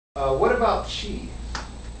What about chi?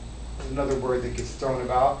 Another word that gets thrown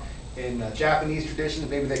about. In Japanese traditions,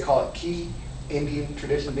 maybe they call it ki. Indian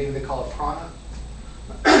tradition, maybe they call it prana.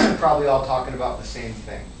 Probably all talking about the same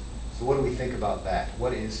thing. So what do we think about that?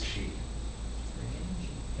 What is chi?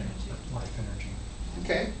 Life energy.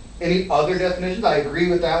 Okay. Any other definitions? I agree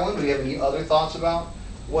with that one. Do you have any other thoughts about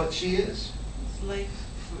what chi is? It's life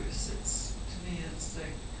force. To me, it's like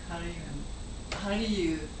how do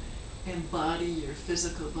you embody your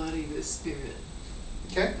physical body with spirit?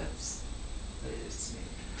 Okay. That's what it is to me.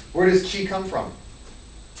 Where does chi come from?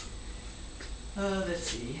 Let's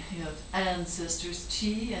see. You have ancestors'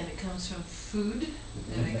 chi, and it comes from food,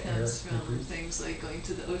 and it comes from things like going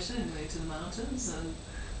to the ocean and going to the mountains, and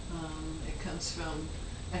it comes from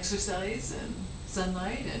exercise and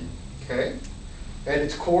sunlight and. Okay. At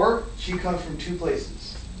its core, chi comes from two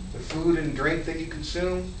places: the food and drink that you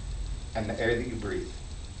consume, and the air that you breathe.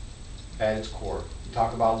 At its core, you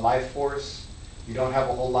talk about life force. You don't have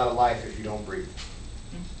a whole lot of life if you don't breathe,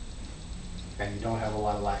 and you don't have a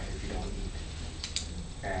lot of life if you don't eat.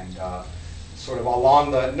 And sort of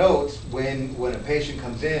along the notes, when a patient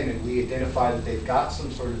comes in and we identify that they've got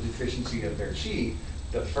some sort of deficiency of their chi,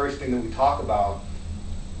 the first thing that we talk about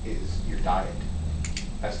is your diet.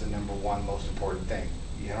 That's the number one most important thing.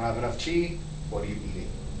 You don't have enough chi, what are you eating?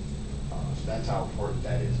 So that's how important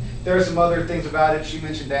that is. There are some other things about it. She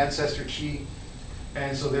mentioned ancestor chi,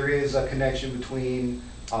 and so there is a connection between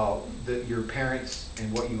your parents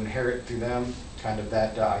and what you inherit through them, kind of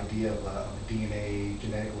that idea of a DNA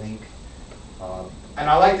genetic link. And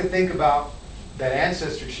I like to think about that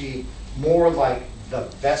ancestor chi more like the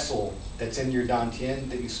vessel that's in your dantian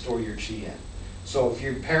that you store your chi in. So if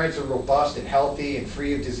your parents are robust and healthy and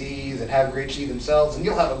free of disease and have great chi themselves, then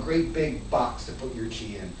you'll have a great big box to put your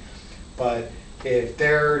chi in. But if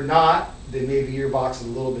they're not, then maybe your box is a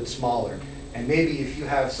little bit smaller. And maybe if you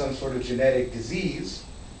have some sort of genetic disease,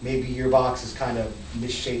 maybe your box is kind of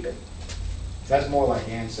misshapen. So that's more like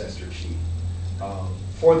ancestor chi.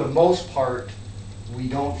 For the most part, we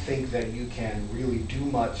don't think that you can really do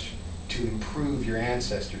much to improve your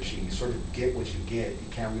ancestor chi. You sort of get what you get. You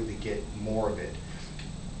can't really get more of it.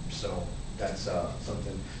 So that's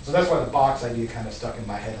something. So that's why the box idea kind of stuck in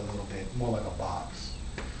my head a little bit, more like a box.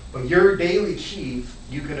 But your daily chi,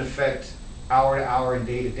 you can affect hour to hour and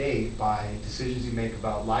day to day by decisions you make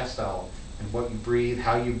about lifestyle and what you breathe,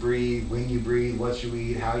 how you breathe, when you breathe, what you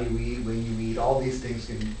eat, how you eat, when you eat. All these things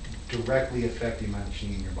can directly affect the amount of chi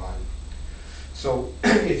in your body. So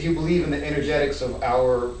if you believe in the energetics of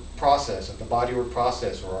our process, of the bodywork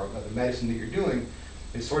process, or of the medicine that you're doing,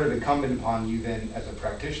 it's sort of incumbent upon you then as a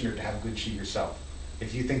practitioner to have good chi yourself.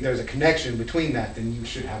 If you think there's a connection between that, then you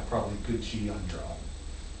should have probably good chi on your own.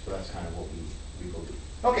 So that's kind of what we believe.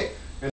 Okay.